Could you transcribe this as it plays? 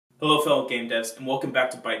Hello fellow game devs and welcome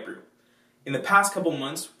back to ByteBrew. In the past couple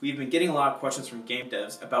months, we've been getting a lot of questions from game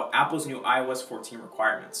devs about Apple's new iOS 14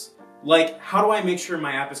 requirements. Like, how do I make sure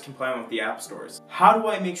my app is compliant with the app stores? How do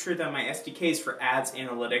I make sure that my SDKs for ads,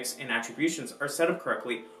 analytics, and attributions are set up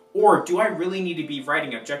correctly? Or do I really need to be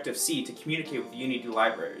writing Objective-C to communicate with Unity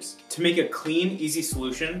libraries? To make a clean, easy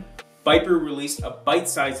solution, ByteBrew released a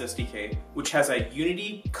ByteSyze SDK, which has a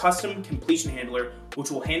Unity custom completion handler, which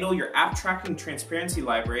will handle your app tracking transparency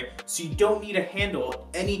library, so you don't need to handle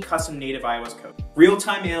any custom native iOS code.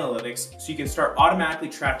 Real-time analytics, so you can start automatically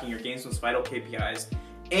tracking your game's most vital KPIs,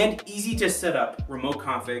 and easy to set up remote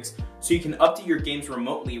configs, so you can update your games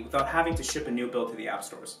remotely without having to ship a new build to the app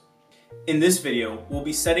stores. In this video, we'll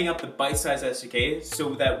be setting up the ByteSyze SDK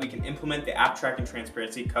so that we can implement the app tracking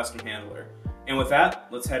transparency custom handler. And with that,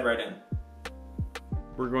 let's head right in.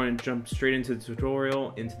 We're going to jump straight into the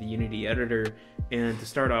tutorial, into the Unity editor, and to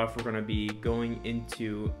start off, we're going to be going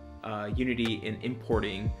into Unity and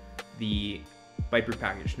importing the ByteBrew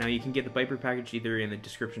package. Now you can get the ByteBrew package either in the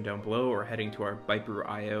description down below or heading to our ByteBrew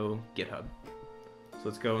IO GitHub. So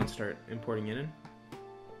let's go and start importing it in.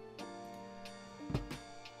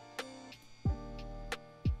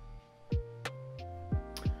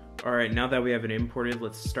 Alright, now that we have it imported,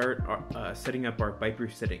 let's start setting up our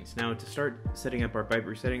ByteBrew settings. Now to start setting up our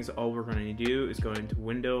ByteBrew settings, all we're going to do is go into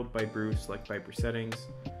Window, ByteBrew, select ByteBrew settings,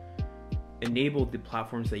 enable the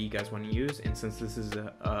platforms that you guys want to use, and since this is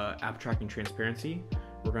a app tracking transparency,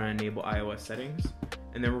 we're going to enable iOS settings,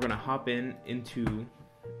 and then we're going to hop into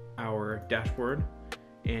our dashboard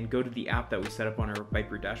and go to the app that we set up on our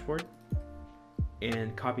ByteBrew dashboard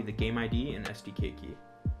and copy the game ID and SDK key.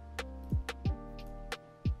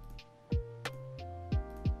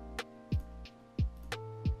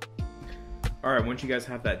 Alright, once you guys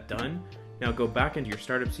have that done, now go back into your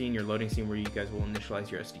startup scene, your loading scene where you guys will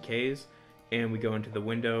initialize your SDKs, and we go into the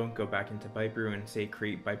window, go back into ByteBrew and say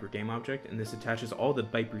create ByteBrew game object, and this attaches all the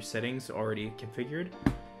ByteBrew settings already configured,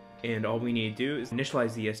 and all we need to do is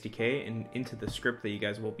initialize the SDK and into the script that you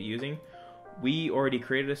guys will be using. We already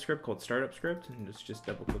created a script called startup script, and just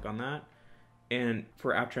double click on that. And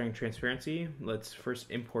for app tracking transparency, let's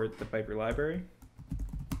first import the ByteBrew library.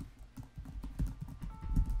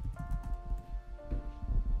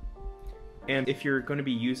 And if you're going to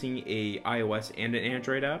be using a iOS and an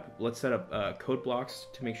Android app, let's set up code blocks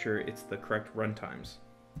to make sure it's the correct runtimes.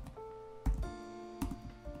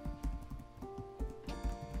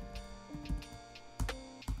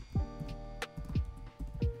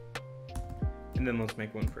 And then let's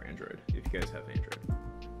make one for Android, if you guys have Android.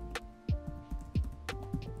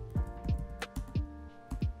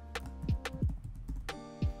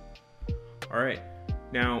 Alright.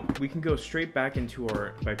 Now, we can go straight back into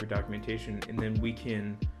our ByteBrew documentation, and then we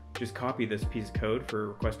can just copy this piece of code for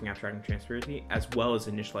requesting app tracking transparency, as well as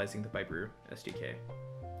initializing the ByteBrew SDK.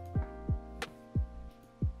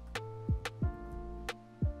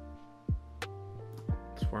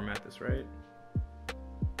 Let's format this right.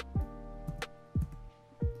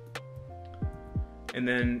 And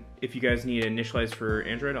then, if you guys need to initialize for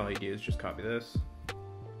Android, all you do is just copy this,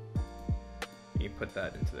 and you put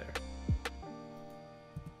that into there.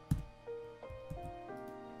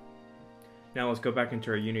 Now let's go back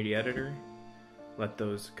into our Unity editor, let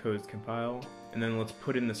those codes compile, and then let's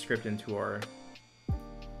put in the script into our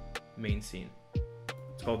main scene.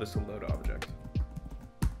 Let's call this a load object.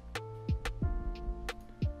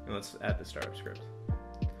 And let's add the startup script.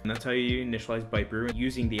 And that's how you initialize ByteBrew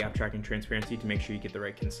using the app tracking transparency to make sure you get the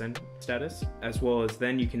right consent status, as well as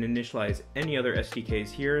then you can initialize any other SDKs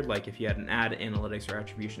here, like if you had an ad, analytics, or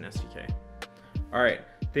attribution SDK. Alright,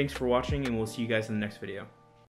 thanks for watching, and we'll see you guys in the next video.